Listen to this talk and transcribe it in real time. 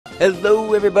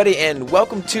Hello everybody and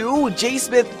welcome to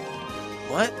JSmith.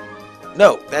 What?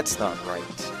 No, that's not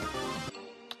right.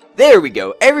 There we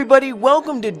go. Everybody,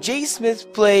 welcome to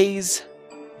JSmith Plays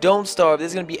Don't Starve. This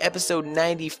is going to be episode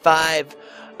 95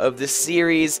 of the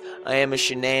series. I am a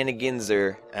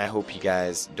shenaniganser. I hope you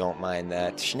guys don't mind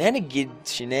that. Shenaniganser.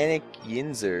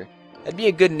 That'd be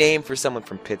a good name for someone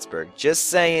from Pittsburgh. Just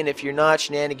saying, if you're not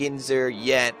shenaniganser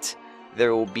yet,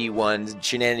 there will be one.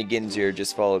 Shenaniganser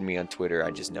just followed me on Twitter.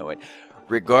 I just know it.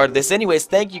 Regardless, anyways,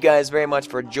 thank you guys very much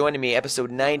for joining me.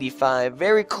 Episode 95.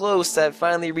 Very close. I've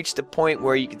finally reached a point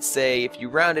where you could say, if you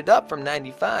round it up from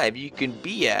 95, you can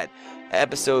be at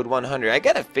episode 100. I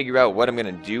gotta figure out what I'm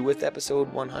gonna do with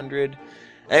episode 100.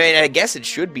 I mean, I guess it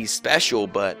should be special,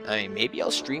 but I mean, maybe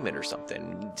I'll stream it or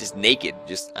something. Just naked.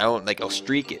 I'll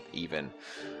streak it even.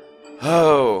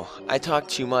 Oh, I talk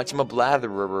too much. I'm a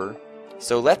blatherer.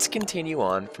 So let's continue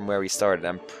on from where we started.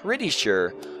 I'm pretty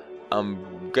sure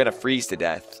I'm gonna freeze to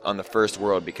death on the first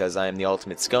world because I am the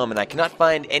ultimate scum and I cannot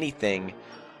find anything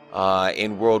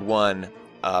in World 1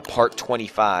 Part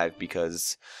 25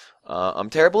 because I'm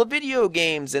terrible at video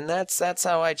games and that's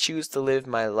how I choose to live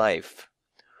my life.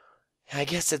 I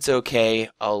guess it's okay.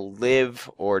 I'll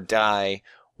live or die.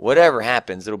 Whatever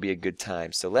happens, it'll be a good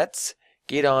time. So let's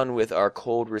get on with our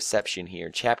cold reception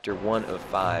here. Chapter 1 of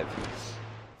 5.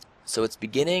 So it's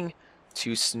beginning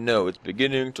to snow. It's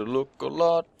beginning to look a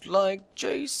lot like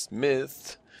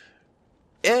JSmith.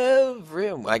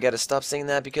 I gotta stop saying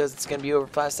that because it's gonna be over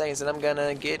 5 seconds and I'm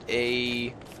gonna get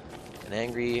an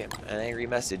angry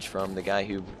message from the guy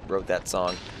who wrote that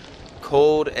song.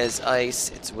 Cold as ice,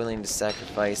 it's willing to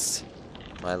sacrifice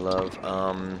my love.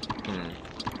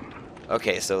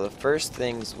 Okay, so the first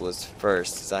things was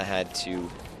first is I had to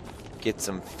get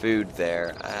some food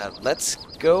there. Let's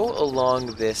go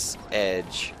along this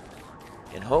edge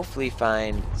and hopefully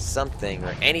find something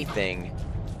or anything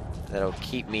that'll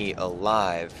keep me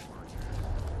alive.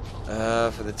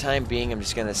 For the time being, I'm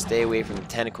just gonna stay away from the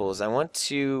tentacles. I need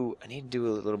to do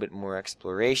a little bit more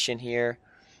exploration here.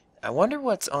 I wonder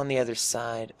what's on the other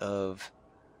side of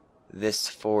this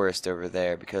forest over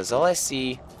there, because all I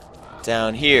see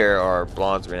down here are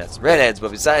blondes, brunettes, and redheads, but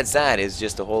besides that is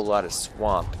just a whole lot of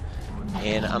swamp.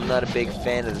 And I'm not a big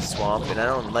fan of the swamp, and I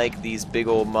don't like these big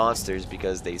old monsters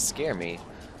because they scare me.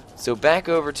 So back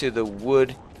over to the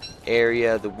wood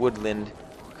area, the woodland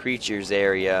creatures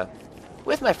area,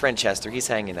 with my friend Chester. He's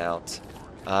hanging out.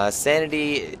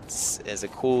 Sanity, it's a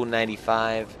cool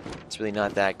 95. It's really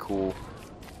not that cool,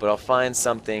 but I'll find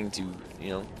something to,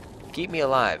 keep me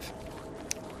alive.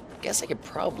 I guess I could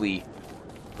probably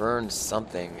burn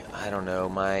something. I don't know.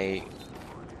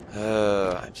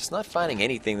 I'm just not finding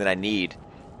anything that I need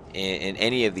in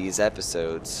any of these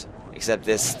episodes except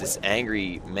this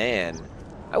angry man.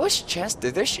 I wish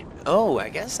Chester, I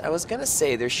guess I was gonna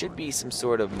say there should be some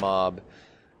sort of mob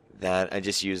that I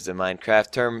just used the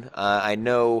Minecraft term. I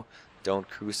know, don't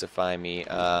crucify me.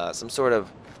 Some sort of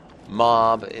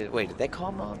mob. Wait, did they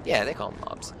call mob? Yeah, they call them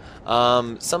mobs.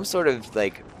 Some sort of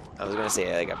I was gonna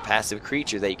say like a passive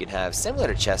creature that you could have similar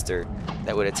to Chester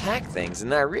that would attack things,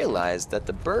 and I realized that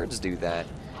the birds do that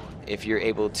if you're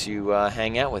able to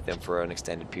hang out with them for an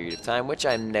extended period of time, which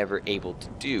I'm never able to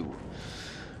do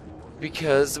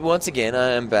because once again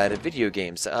I am bad at video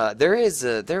games. I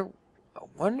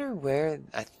wonder where.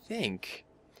 I think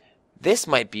this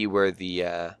might be where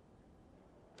the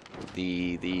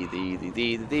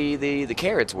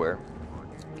carrots were,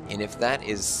 and if that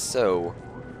is so,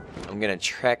 I'm gonna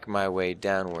trek my way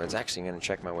downwards. Actually, I'm gonna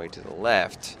trek my way to the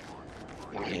left.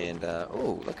 And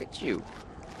oh, look at you!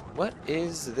 What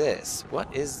is this?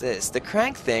 What is this? The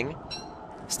crank thing.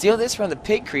 Steal this from the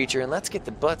pig creature and let's get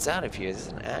the butts out of here. Is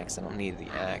this an axe? I don't need the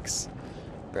axe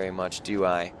very much, do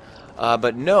I?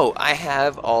 But no, I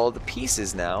have all the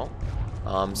pieces now.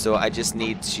 So I just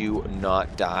need to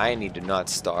not die. I need to not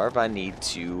starve. I need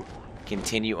to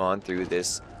continue on through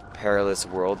this perilous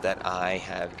world that I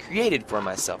have created for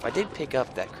myself. I did pick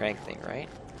up that crank thing, right?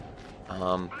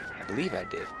 I believe I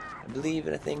did. I believe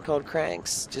in a thing called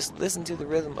cranks. Just listen to the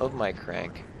rhythm of my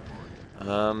crank.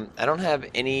 I don't have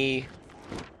any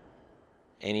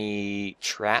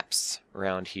traps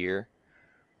around here,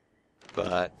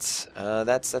 but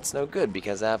that's no good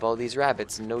because I have all these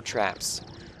rabbits and no traps.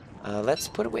 Let's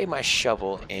put away my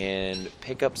shovel and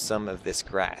pick up some of this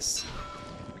grass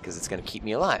because it's going to keep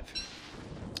me alive.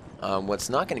 What's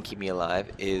not going to keep me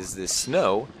alive is the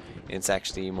snow, and it's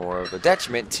actually more of a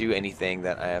detriment to anything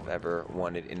that I have ever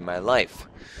wanted in my life.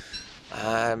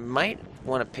 I might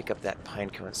want to pick up that pine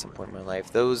cone at some point in my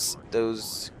life. Those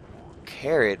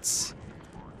carrots,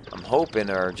 I'm hoping,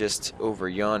 are just over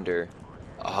yonder.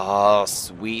 Oh,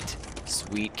 sweet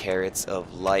Sweet carrots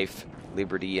of life,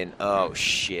 liberty, and oh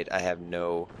shit, I have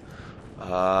no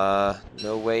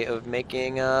way of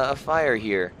making a fire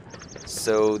here.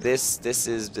 So this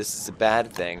is a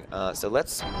bad thing. So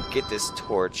let's get this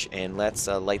torch and let's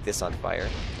light this on fire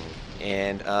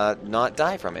and not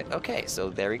die from it. Okay, so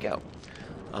there we go.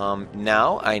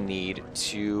 Now I need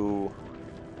to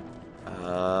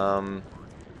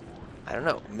I don't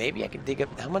know, maybe I can dig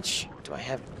up, how much do I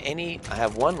have? I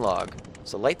have 1 log,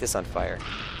 so light this on fire.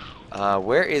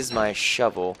 Where is my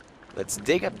shovel? Let's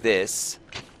dig up this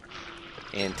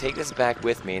and take this back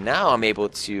with me. Now I'm able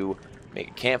to make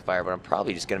a campfire, but I'm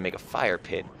probably just going to make a fire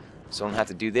pit, so I don't have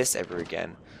to do this ever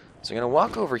again. So I'm going to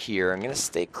walk over here. I'm going to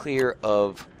stay clear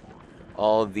of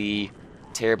all the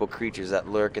terrible creatures that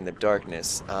lurk in the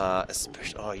darkness.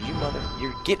 Especially, oh,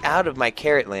 you get out of my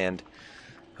carrot land.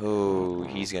 Oh,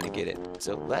 he's going to get it.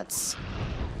 So let's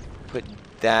put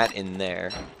that in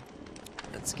there.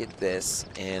 Let's get this,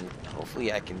 and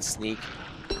hopefully I can sneak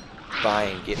by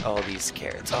and get all these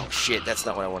carrots. Oh shit, that's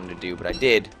not what I wanted to do, but I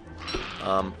did.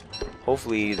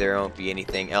 Hopefully there won't be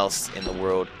anything else in the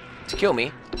world to kill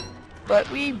me, but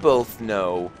we both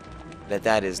know that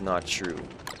that is not true.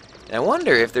 And I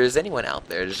wonder if there's anyone out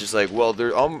there that's just like, well,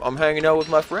 I'm hanging out with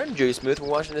my friend JSmith, we're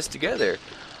watching this together.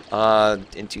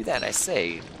 And to that I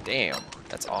say, damn,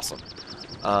 that's awesome.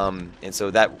 And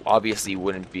so that obviously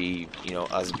wouldn't be, you know,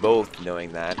 us both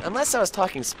knowing that, unless I was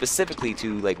talking specifically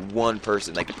to like one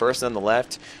person, like the person on the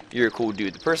left, you're a cool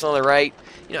dude. The person on the right,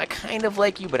 you know, I kind of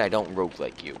like you, but I don't rogue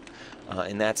like you.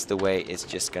 And that's the way it's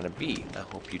just gonna be. I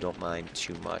hope you don't mind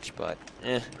too much, but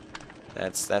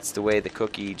that's the way the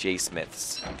cookie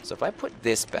JSmiths. So if I put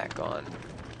this back on,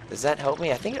 does that help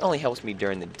me? I think it only helps me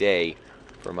during the day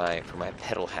for my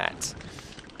petal hat.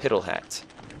 Piddle hat.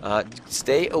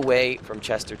 Stay away from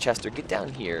Chester. Chester, get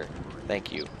down here.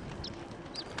 Thank you.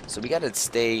 So we gotta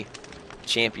stay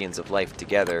champions of life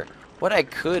together. What I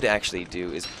could actually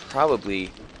do is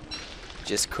probably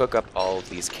just cook up all of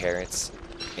these carrots,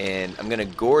 and I'm gonna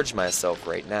gorge myself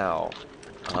right now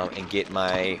and get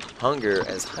my hunger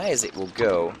as high as it will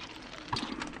go,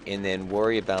 and then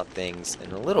worry about things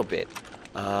in a little bit.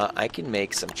 I can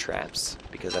make some traps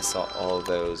because I saw all of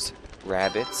those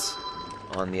rabbits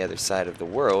on the other side of the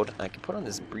world. I can put on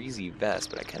this breezy vest,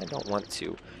 but I kind of don't want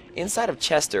to. Inside of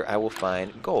Chester, I will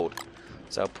find gold.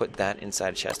 So I'll put that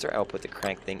inside Chester. I'll put the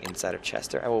crank thing inside of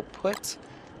Chester. I will put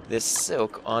this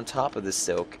silk on top of the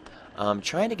silk,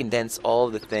 trying to condense all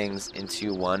of the things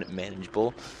into one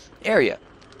manageable area.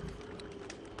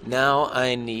 Now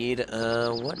I need,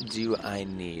 what do I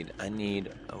need? I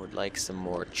would like some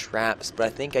more traps, but I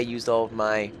think I used all of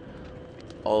my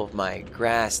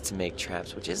grass to make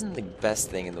traps, which isn't the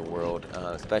best thing in the world,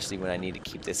 especially when I need to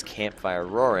keep this campfire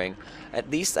roaring.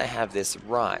 At least I have this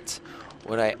rot.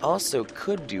 What I also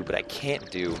could do, but I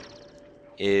can't do,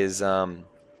 is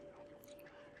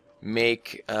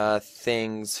make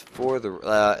things for the...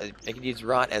 I could use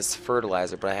rot as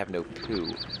fertilizer, but I have no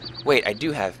poo. Wait, I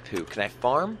do have poo. Can I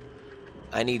farm?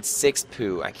 I need 6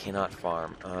 poo. I cannot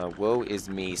farm. Woe is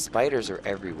me. Spiders are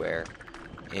everywhere,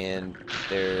 and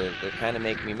they're kind of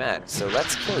making me mad. So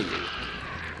let's kill you.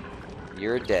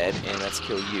 You're dead, and let's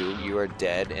kill you. You are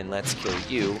dead, and let's kill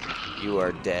you. You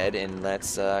are dead, and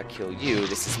let's kill you.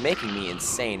 This is making me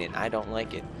insane, and I don't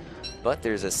like it. But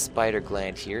there's a spider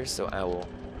gland here, so I will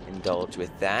indulge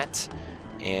with that.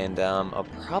 And I'm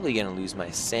probably gonna lose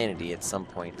my sanity at some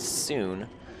point soon.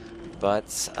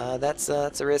 But that's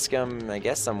a risk I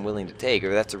guess I'm willing to take,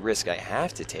 or that's a risk I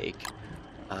have to take.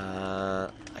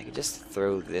 I could just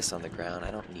throw this on the ground.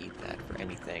 I don't need that for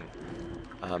anything.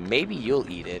 Maybe you'll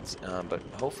eat it, but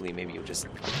hopefully maybe you'll just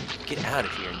get out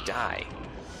of here and die.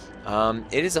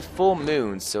 It is a full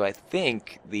moon, so I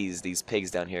think these pigs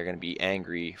down here are going to be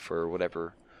angry for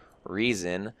whatever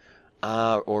reason.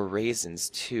 Or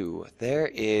raisins too. There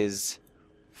is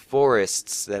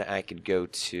forests that I could go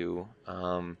to.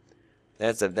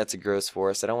 That's a gross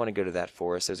forest. I don't want to go to that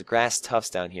forest. There's grass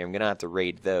tufts down here. I'm gonna have to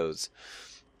raid those.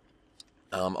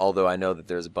 Although I know that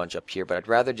there's a bunch up here, but I'd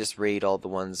rather just raid all the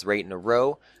ones right in a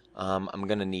row. I'm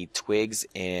gonna need twigs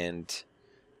and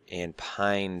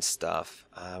pine stuff.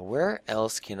 Where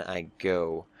else can I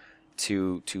go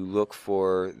to look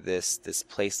for this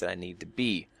place that I need to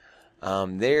be?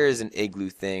 There's an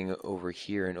igloo thing over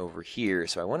here and over here,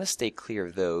 so I want to stay clear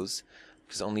of those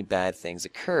because only bad things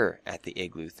occur at the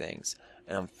igloo things.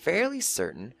 And I'm fairly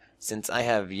certain, since I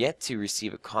have yet to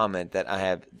receive a comment, that I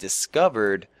have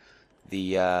discovered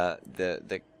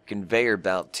the conveyor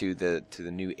belt to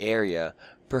the new area.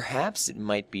 Perhaps it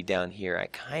might be down here. I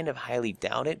kind of highly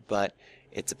doubt it, but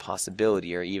it's a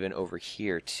possibility, or even over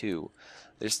here too.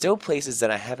 there's still places that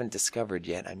I haven't discovered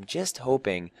yet. I'm just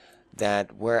hoping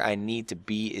that where I need to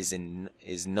be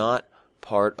is not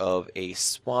part of a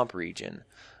swamp region.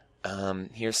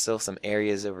 Here's still some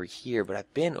areas over here, but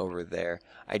I've been over there.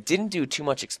 I didn't do too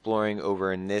much exploring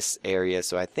over in this area,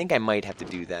 so I think I might have to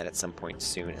do that at some point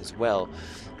soon as well.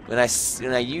 When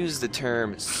I use the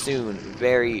term soon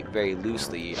very, very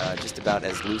loosely, just about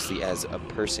as loosely as a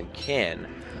person can,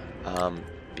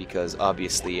 because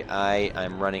obviously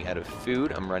I'm running out of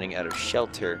food, I'm running out of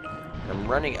shelter, I'm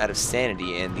running out of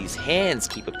sanity, and these hands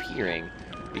keep appearing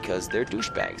because they're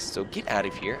douchebags. So get out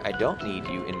of here. I don't need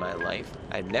you in my life.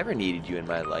 I've never needed you in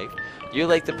my life. You're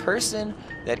like the person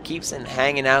that keeps on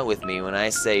hanging out with me when I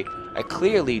say, I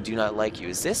clearly do not like you.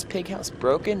 Is this pig house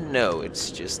broken? No,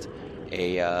 it's just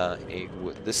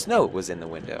the snow was in the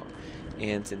window.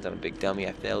 And since I'm a big dummy,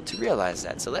 I failed to realize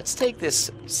that. So let's take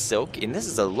this silk, and this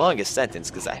is the longest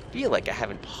sentence because I feel like I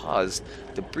haven't paused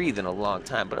to breathe in a long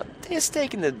time, but I'm just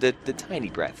taking the tiny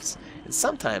breaths. And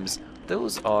sometimes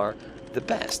those are the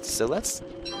best. So let's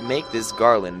make this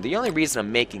garland. The only reason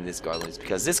I'm making this garland is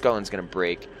because this garland's going to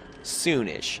break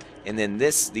soonish, and then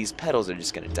these petals are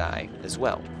just going to die as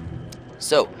well.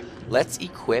 So let's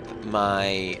equip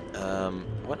my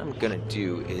what I'm gonna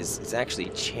do is actually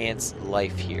chance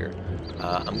life here.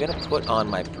 I'm gonna put on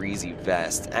my breezy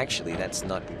vest. Actually, that's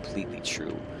not completely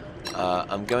true.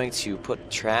 I'm going to put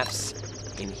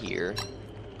traps in here.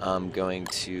 I'm going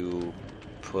to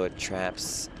put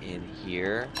traps in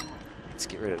here. Let's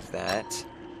get rid of that.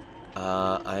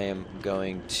 I am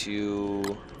going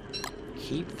to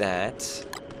keep that,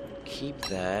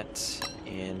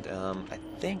 and I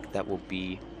think that will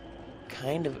be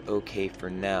kind of okay for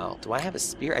now. Do I have a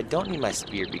spear? I don't need my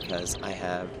spear because I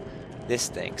have this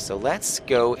thing. So let's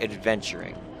go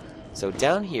adventuring. So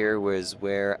down here was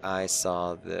where I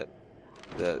saw the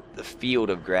field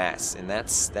of grass, and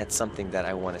that's something that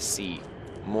I want to see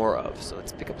more of. So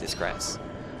let's pick up this grass.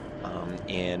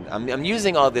 And I'm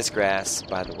using all this grass,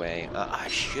 by the way. I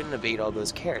shouldn't have ate all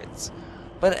those carrots,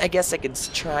 but I guess I could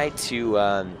try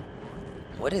to.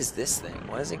 What is this thing?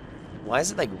 What is it? Why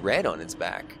is it like red on its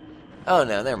back? Oh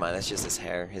no, never mind. That's just his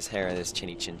hair and his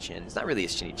chinny chin chin. It's not really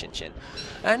his chinny chin chin.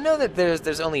 I know that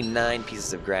there's only 9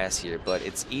 pieces of grass here, but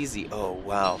it's easy. Oh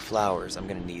wow, flowers. I'm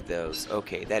gonna need those.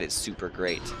 Okay, that is super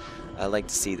great. I like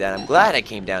to see that. I'm glad I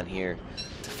came down here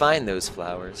to find those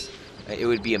flowers. It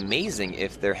would be amazing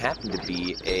if there happened to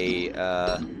be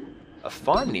a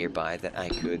farm nearby that I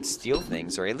could steal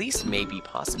things, or at least maybe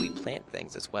possibly plant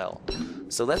things as well.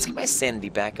 So let's get my sanity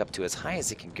back up to as high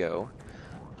as it can go.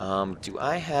 Do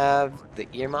I have the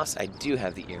earmuffs? I do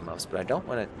have the earmuffs, but I don't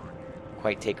want to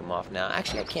quite take them off now.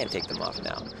 Actually, I can't take them off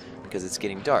now because it's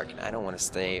getting dark, and I don't want to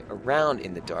stay around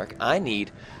in the dark. I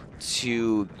need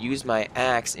to use my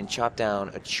axe and chop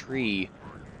down a tree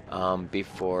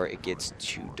before it gets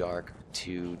too dark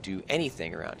to do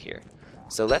anything around here.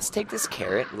 So let's take this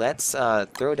carrot, let's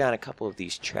throw down a couple of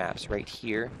these traps right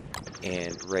here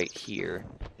and right here,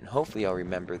 and hopefully I'll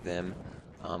remember them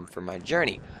for my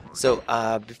journey. So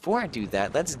before I do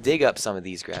that, let's dig up some of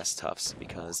these grass tufts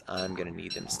because I'm going to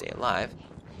need them to stay alive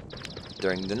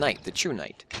during the night, the true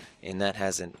night, and that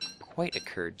hasn't quite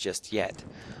occurred just yet.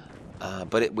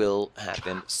 But it will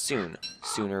happen soon,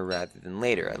 sooner rather than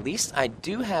later. At least I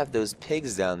do have those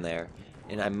pigs down there,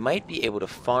 and I might be able to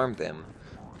farm them.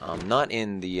 Not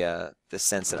in the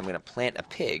sense that I'm going to plant a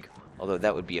pig, although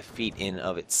that would be a feat in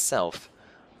of itself.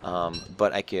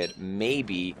 But I could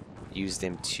maybe use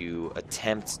them to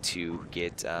attempt to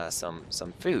get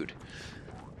some food.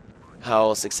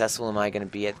 How successful am I going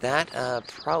to be at that?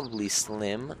 Probably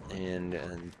slim, and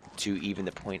to even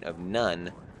the point of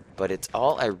none. But it's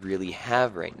all I really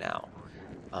have right now.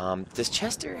 Does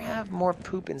Chester have more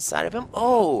poop inside of him?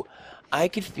 Oh, I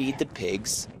could feed the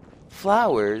pigs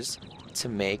flowers to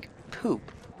make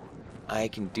poop. I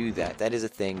can do that. That is a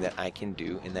thing that I can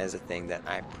do, and that is a thing that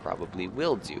I probably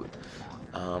will do.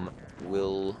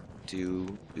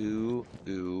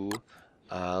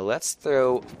 Let's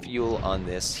throw fuel on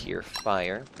this here,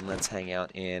 fire, and let's hang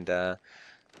out and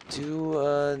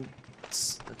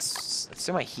let's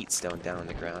throw my heat stone down on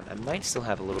the ground. I might still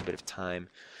have a little bit of time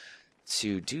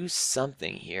to do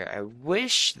something here. I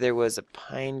wish there was a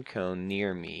pine cone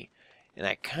near me, and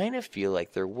I kind of feel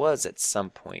like there was at some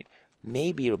point.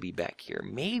 Maybe it'll be back here.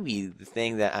 Maybe the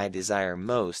thing that I desire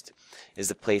most is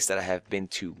the place that I have been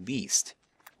to least,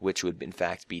 which would in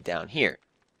fact be down here.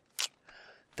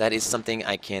 That is something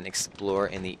I can explore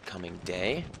in the coming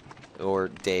day, or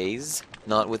days.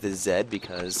 Not with a Z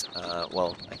because,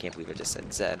 well, I can't believe I just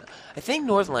said Z. I think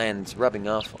Northland's rubbing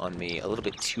off on me a little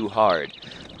bit too hard.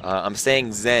 I'm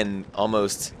saying Zen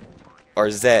almost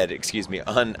or Z, excuse me,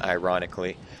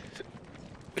 unironically,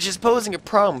 which is posing a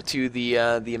problem to the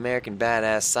American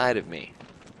badass side of me.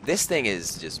 This thing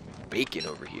is just bacon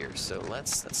over here, so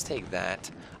let's take that.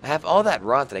 I have all that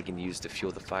rot that I can use to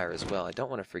fuel the fire as well. I don't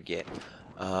want to forget.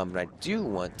 But I do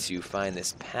want to find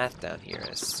this path down here.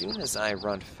 As soon as I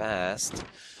run fast,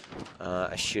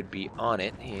 I should be on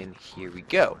it, and here we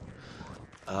go.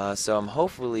 So I'm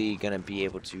hopefully going to be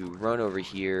able to run over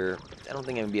here. I don't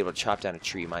think I'm going to be able to chop down a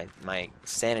tree. My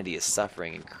sanity is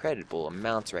suffering incredible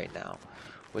amounts right now,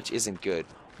 which isn't good.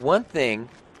 One thing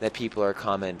that people are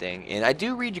commenting, and I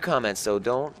do read your comments, so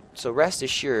rest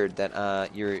assured that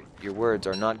your words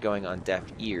are not going on deaf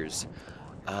ears.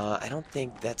 I don't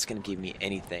think that's going to give me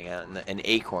anything, an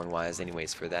acorn-wise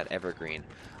anyways, for that evergreen.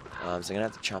 So I'm going to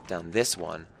have to chop down this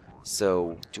one.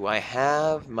 So, do I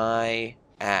have my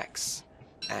axe?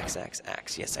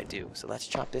 Axe. Yes, I do. So let's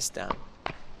chop this down.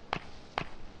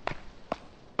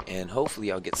 And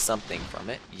hopefully I'll get something from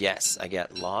it. Yes, I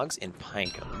get logs and pine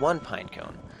cone. 1 pine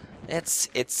cone. It's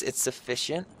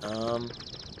sufficient.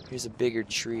 Here's a bigger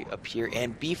tree up here,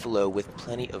 and beefalo with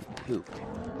plenty of poop.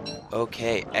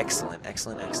 Okay, excellent. I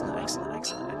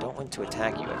don't want to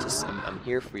attack you. I'm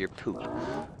here for your poop.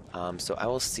 So I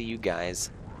will see you guys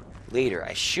later.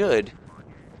 I should,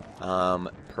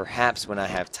 perhaps when I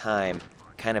have time,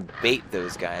 kind of bait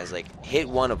those guys. Like, hit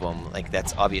one of them, like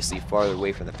that's obviously farther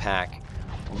away from the pack.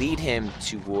 Lead him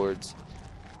towards.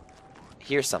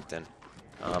 Here's something.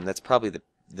 That's probably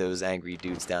those angry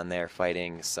dudes down there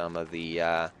fighting some of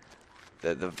the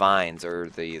vines or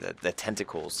the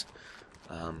tentacles.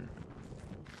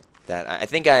 That I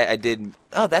think I did.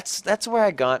 Oh, that's where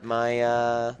I got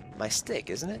my my stick,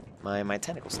 isn't it? My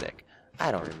tentacle stick.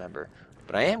 I don't remember,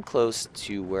 but I am close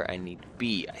to where I need to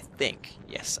be. I think.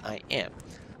 Yes, I am.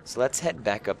 So let's head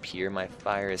back up here. My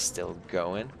fire is still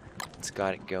going. It's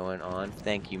got it going on.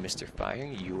 Thank you, Mr. Fire.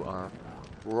 You are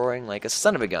roaring like a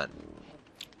son of a gun.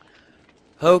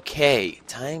 Okay,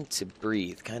 time to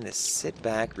breathe. Kind of sit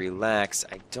back, relax.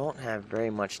 I don't have very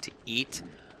much to eat,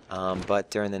 but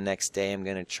during the next day I'm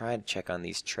going to try to check on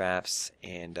these traps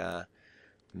and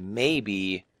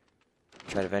maybe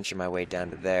try to venture my way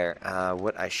down to there.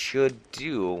 What I should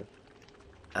do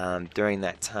during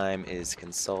that time is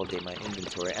consolidate my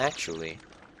inventory. Actually,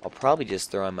 I'll probably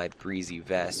just throw on my breezy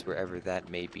vest, wherever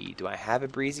that may be. Do I have a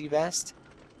breezy vest?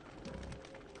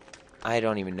 I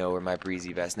don't even know where my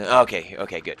breezy vest... No,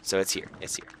 okay, good. So it's here.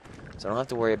 So I don't have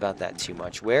to worry about that too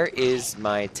much. Where is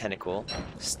my tentacle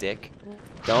stick?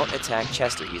 Don't attack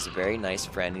Chester. He's a very nice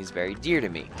friend. He's very dear to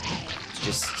me.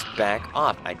 Just back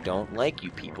off. I don't like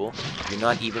you people. You're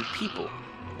not even people.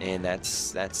 And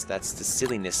that's the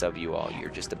silliness of you all. You're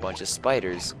just a bunch of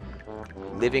spiders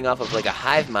living off of like a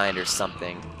hive mind or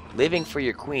something. Living for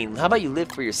your queen. How about you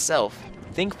live for yourself?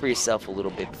 Think for yourself a little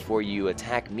bit before you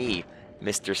attack me,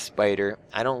 Mr. Spider.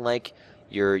 I don't like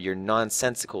your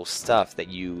nonsensical stuff that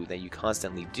you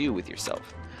constantly do with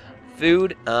yourself.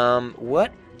 Food.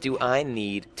 What do I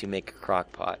need to make a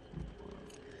crock pot?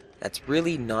 That's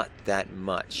really not that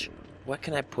much. What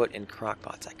can I put in crock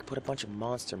pots? I can put a bunch of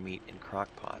monster meat in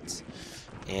crock pots.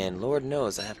 And Lord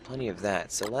knows I have plenty of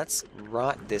that. So let's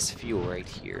rot this fuel right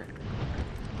here.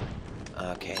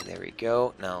 Okay, there we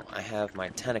go. Now I have my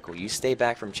tentacle. You stay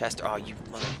back from Chester. Oh, you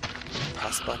mother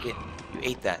pus bucket. You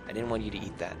ate that. I didn't want you to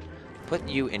eat that. Put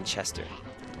you in Chester.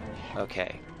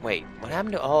 Okay. Wait, what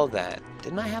happened to all that?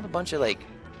 Didn't I have a bunch of like...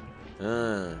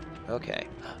 okay.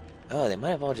 Oh, they might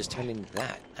have all just turned into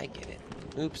that. I get it.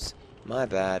 Oops. My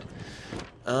bad.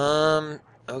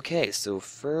 Okay, so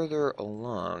further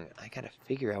along, I gotta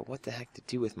figure out what the heck to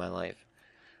do with my life.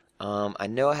 I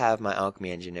know I have my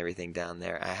alchemy engine and everything down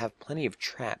there. I have plenty of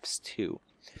traps, too.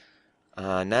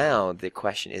 Now, the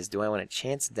question is, do I want to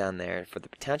chance it down there for the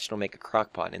potential to make a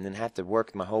crockpot and then have to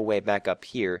work my whole way back up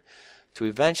here to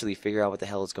eventually figure out what the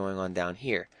hell is going on down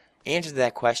here? Answer to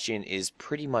that question is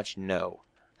pretty much no.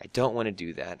 I don't want to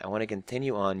do that. I want to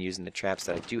continue on using the traps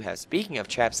that I do have. Speaking of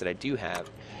traps that I do have,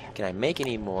 can I make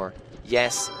any more?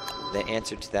 Yes. The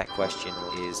answer to that question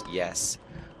is yes.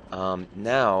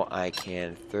 Now I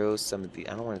can throw some of the...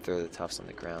 I don't want to throw the tufts on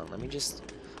the ground. Let me just...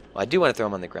 Well, I do want to throw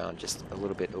them on the ground, just a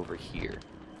little bit over here.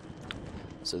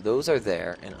 So those are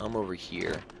there, and I'm over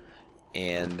here.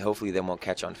 And hopefully they won't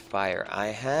catch on fire. I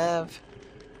have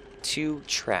 2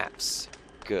 traps.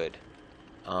 Good.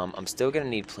 I'm still going to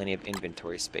need plenty of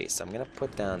inventory space. So I'm going to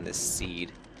put down this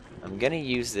seed. I'm going to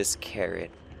use this carrot.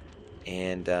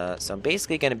 And so I'm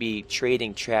basically going to be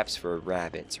trading traps for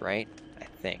rabbits, right? I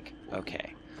think.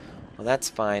 Okay. Well, that's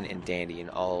fine and dandy and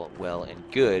all well and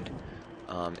good.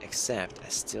 Except I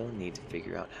still need to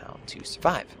figure out how to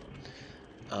survive.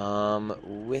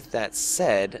 With that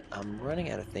said, I'm running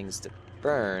out of things to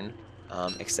burn,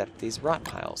 except these rot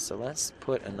piles. So let's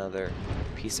put another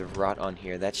piece of rot on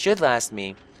here. That should last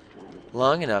me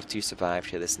long enough to survive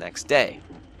to this next day.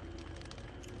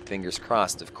 Fingers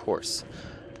crossed, of course.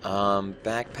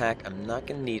 Backpack, I'm not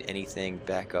going to need anything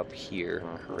back up here,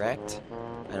 correct?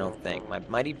 I don't think. My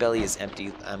mighty belly is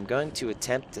empty. I'm going to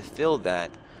attempt to fill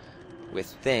that with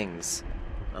things.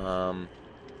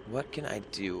 What can I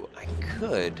do? I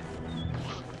could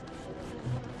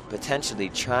potentially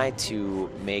try to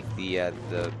make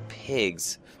the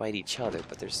pigs fight each other,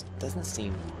 but there doesn't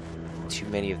seem too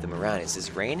many of them around. Is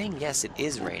this raining? Yes, it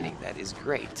is raining. That is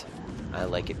great. I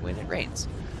like it when it rains.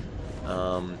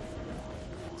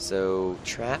 So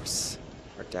traps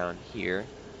are down here,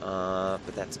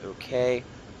 but that's okay.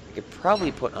 I could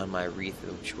probably put on my wreath,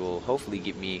 which will hopefully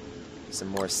give me some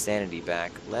more sanity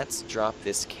back. Let's drop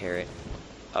this carrot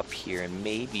up here, and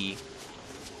maybe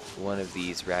one of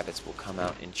these rabbits will come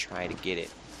out and try to get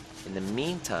it. In the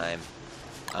meantime,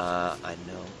 I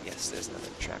know, yes, there's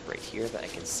another trap right here that I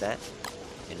can set,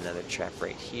 and another trap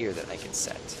right here that I can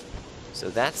set. So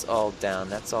that's all down,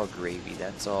 that's all gravy,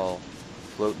 that's all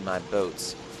floating my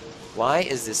boats. Why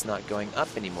is this not going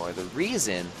up anymore? The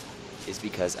reason is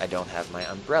because I don't have my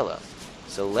umbrella.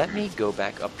 So let me go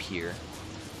back up here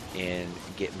and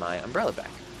get my umbrella back.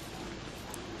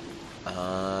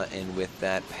 And with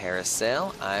that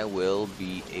parasail, I will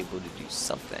be able to do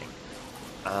something.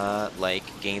 Like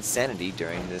gain sanity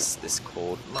during this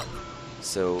cold month.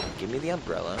 So give me the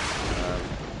umbrella.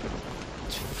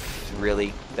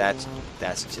 Really, that's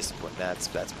just what that's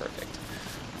perfect.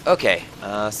 Okay,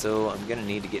 so I'm gonna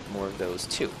need to get more of those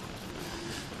too.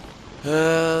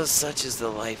 Such is the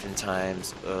life and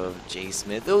times of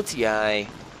JSmith. OTI,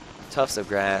 tufts of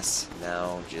grass,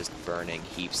 now just burning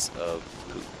heaps of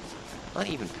poop. Not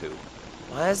even poo.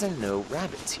 Why is there no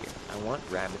rabbits here? I want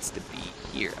rabbits to be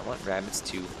here. I want rabbits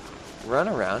to run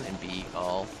around and be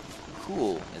all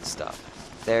cool and stuff.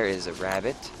 There is a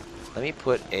rabbit. Let me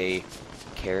put a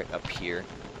carrot up here.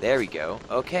 There we go.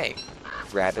 Okay.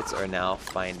 Rabbits are now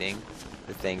finding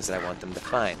the things that I want them to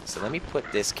find. So let me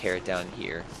put this carrot down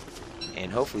here,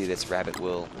 and hopefully this rabbit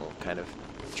will kind of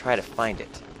try to find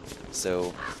it.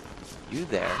 So you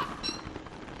there.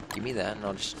 Give me that, and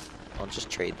I'll just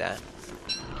trade that.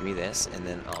 Give me this, and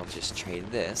then I'll just trade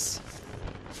this.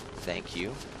 Thank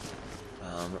you.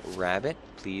 Rabbit,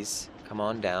 please come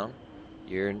on down.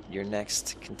 You're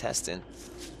next contestant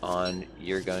on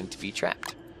You're Going to Be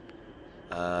Trapped.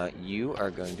 You are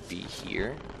going to be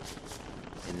here,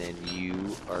 and then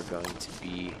you are going to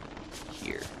be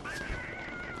here.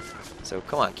 So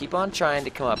come on, keep on trying to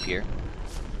come up here.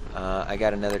 I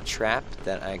got another trap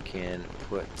that I can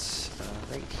put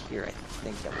right here. I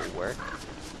think that will work.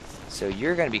 So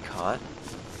you're going to be caught,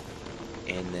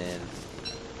 and then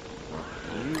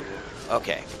you...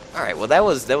 Okay, alright, well that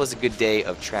was a good day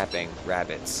of trapping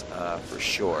rabbits, for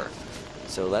sure.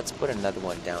 So let's put another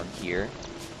one down here.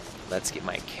 Let's get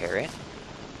my carrot.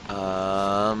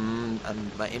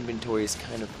 My inventory is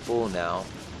kind of full now,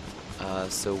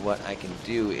 so what I can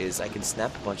do is I can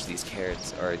snap a bunch of these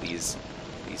carrots, or these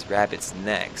rabbits'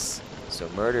 necks. So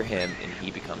murder him and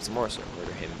he becomes a morsel.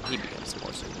 Murder him and he becomes a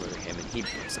morsel. Murder him and he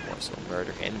becomes a morsel.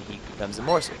 Murder him and he becomes a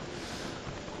morsel.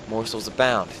 Morsels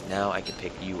abound. Now I can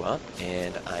pick you up,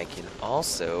 and I can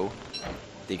also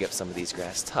dig up some of these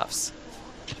grass tufts.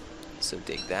 So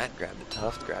dig that, grab the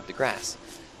tuft, grab the grass.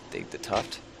 Dig the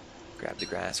tuft, grab the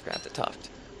grass, grab the tuft.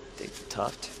 Dig the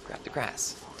tuft, grab the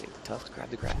grass. Dig the tuft, grab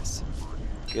the grass.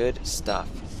 Good stuff.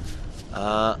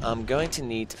 I'm going to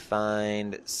need to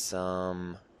find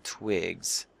some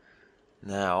twigs.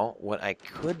 Now, what I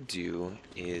could do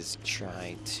is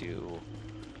try to...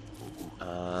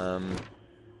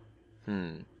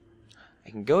 I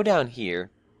can go down here,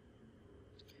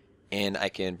 and I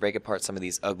can break apart some of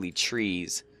these ugly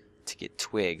trees to get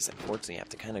twigs. Unfortunately, I have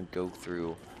to kind of go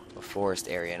through a forest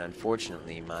area, and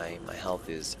unfortunately, my health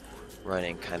is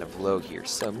running kind of low here.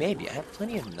 So maybe I have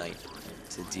plenty of night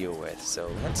to deal with.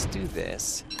 So let's do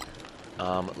this.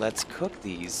 Let's cook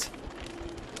these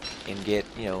and get,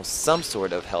 you know, some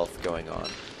sort of health going on.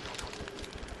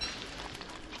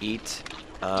 Eat.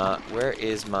 Where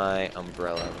is my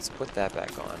umbrella? Let's put that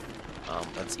back on.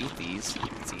 Let's eat these.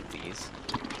 Let's eat these.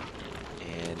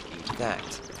 And eat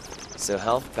that. So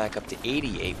health back up to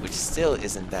 88, which still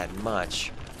isn't that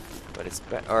much. But it's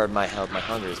or my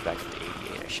hunger is back up to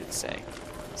 88, I should say.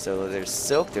 So there's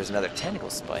silk, there's another tentacle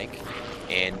spike,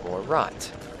 and more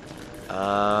rot.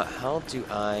 How do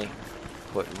I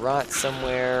put rot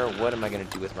somewhere? What am I going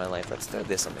to do with my life? Let's throw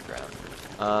this on the ground.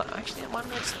 Actually, I'm going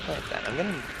to just plant that. I'm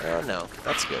going to... Oh, no.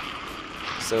 That's good.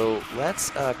 So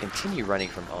let's continue running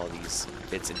from all these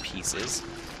bits and pieces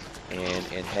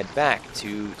and head back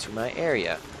to my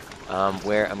area,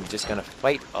 where I'm just going to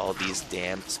fight all these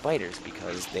damn spiders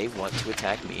because they want to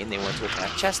attack me and they want to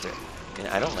attack Chester. And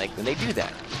I don't like when they do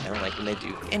that. I don't like when they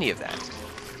do any of that.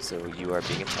 So you are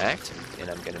being attacked, and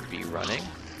I'm going to be running,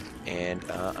 and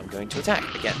I'm going to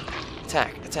attack again.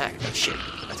 Attack, attack. Oh shit,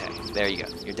 attack. There you go,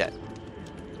 you're dead.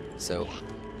 So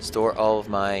store all of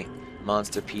my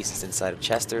monster pieces inside of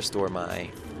Chester, store my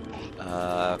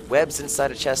webs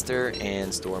inside of Chester,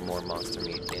 and store more monster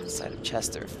meat inside of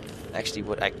Chester. Actually,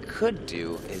 what I could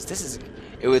do is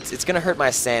it's going to hurt my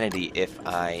sanity if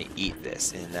I eat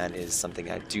this, and that is something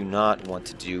I do not want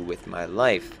to do with my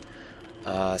life.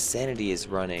 Sanity is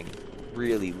running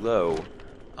really low,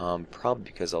 probably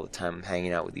because all the time I'm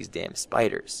hanging out with these damn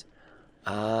spiders.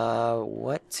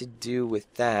 What to do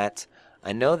with that?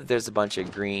 I know that there's a bunch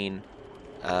of green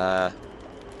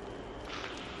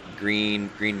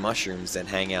mushrooms that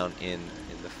hang out in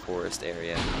the forest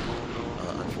area.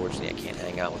 Unfortunately, I can't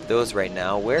hang out with those right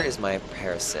now. Where is my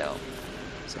parasail?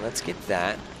 So let's get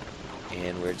that,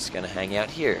 and we're just gonna hang out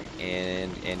here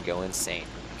and go insane,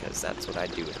 because that's what I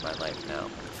do with my life now.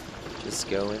 Just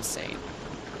go insane.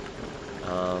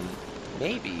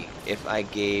 Maybe if I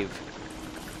give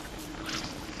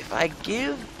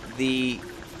the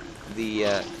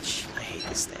I hate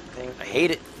this damn thing. I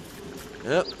hate it.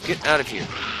 Oh, get out of here.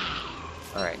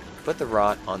 Alright, put the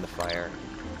rot on the fire.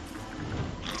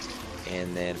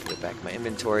 And then put it back in my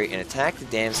inventory and attack the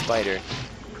damn spider.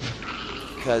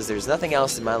 Because there's nothing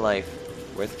else in my life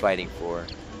worth fighting for.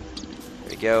 There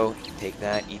we go. Take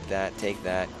that, eat that, take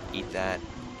that, eat that.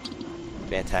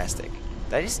 Fantastic.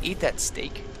 Did I just eat that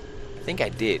steak? I think I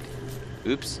did.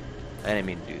 Oops. I didn't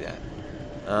mean to do that.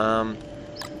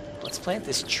 Let's plant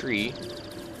this tree.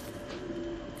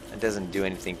 It doesn't do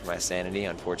anything for my sanity,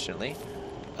 unfortunately.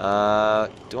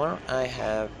 Don't I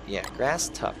have... Yeah, grass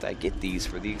tuft. I get these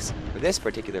for this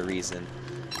particular reason.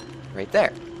 Right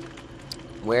there.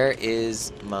 Where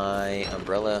is my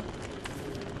umbrella?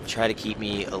 Try to keep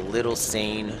me a little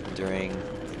sane during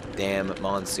the damn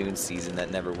monsoon season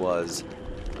that never was.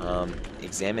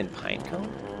 Examine pine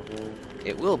cone?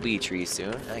 It will be tree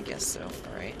soon. I guess so.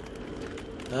 Alright.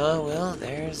 Oh, well,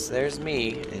 there's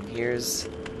me. And here's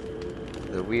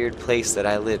the weird place that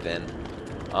I live in.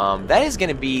 That is going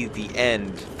to be the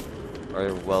end,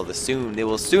 or well, it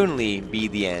will soonly be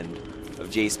the end of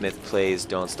JSmith Plays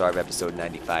Don't Starve episode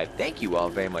 95. Thank you all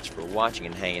very much for watching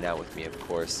and hanging out with me, of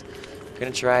course.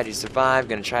 Gonna try to survive,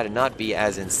 gonna try to not be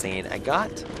as insane. I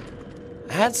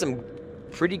had some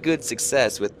pretty good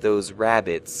success with those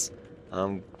rabbits.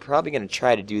 I'm probably gonna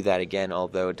try to do that again,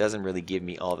 although it doesn't really give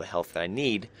me all the health that I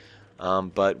need.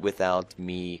 But without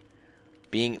me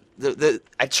being...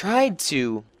 I tried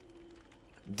to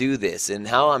do this, and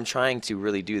how I'm trying to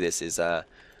really do this is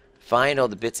find all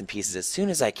the bits and pieces as soon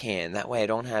as I can. That way I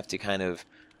don't have to kind of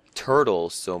turtle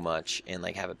so much and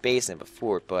like have a base and a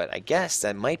fort, but I guess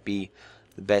that might be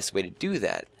the best way to do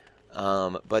that.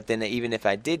 But then even if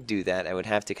I did do that, I would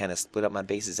have to kind of split up my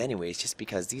bases anyways, just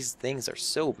because these things are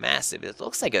so massive. It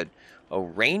looks like a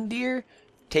reindeer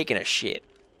taking a shit.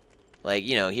 Like,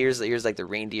 you know, here's like the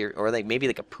reindeer, or like maybe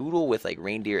like a poodle with like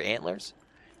reindeer antlers,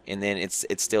 and then it's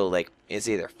still like it's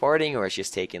either farting or it's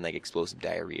just taking like explosive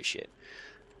diarrhea shit.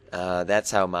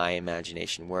 That's how my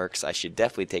imagination works. I should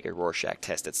definitely take a Rorschach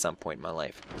test at some point in my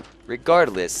life.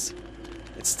 Regardless,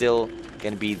 it's still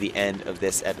going to be the end of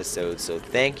this episode, so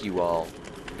thank you all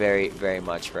very, very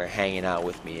much for hanging out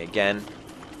with me again.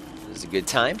 It was a good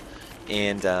time,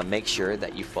 and make sure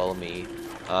that you follow me.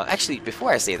 Actually,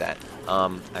 before I say that,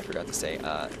 I forgot to say,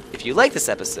 if you like this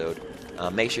episode,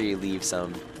 make sure you leave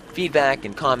some feedback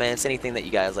and comments, anything that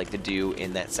you guys like to do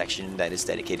in that section that is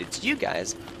dedicated to you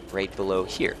guys right below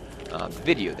here. The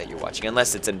video that you're watching,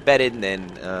 unless it's embedded, and then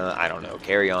I don't know,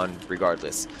 carry on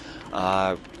regardless.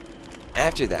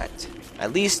 After that,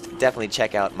 at least definitely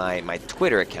check out my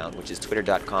Twitter account, which is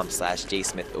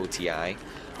twitter.com/JSmithOTI.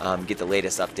 Get the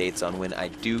latest updates on when I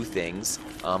do things,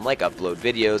 like upload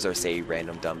videos or say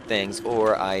random dumb things,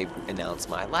 or I announce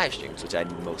my live streams, which I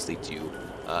mostly do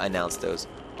announce those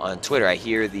on Twitter. I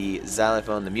hear the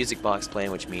xylophone, the music box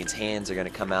playing, which means hands are going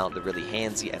to come out. They're really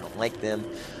handsy. I don't like them.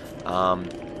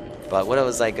 But what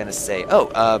was I going to say?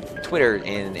 Oh, Twitter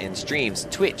and streams.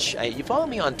 Twitch. You follow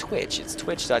me on Twitch. It's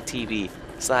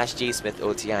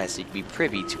twitch.tv/JSmithOTI, so you can be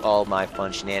privy to all my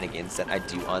fun shenanigans that I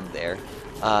do on there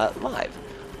live.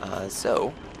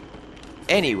 So,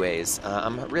 anyways,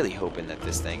 I'm really hoping that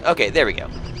this thing... Okay, there we go.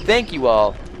 Thank you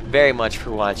all very much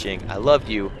for watching. I love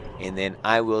you, and then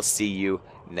I will see you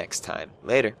next time.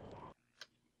 Later.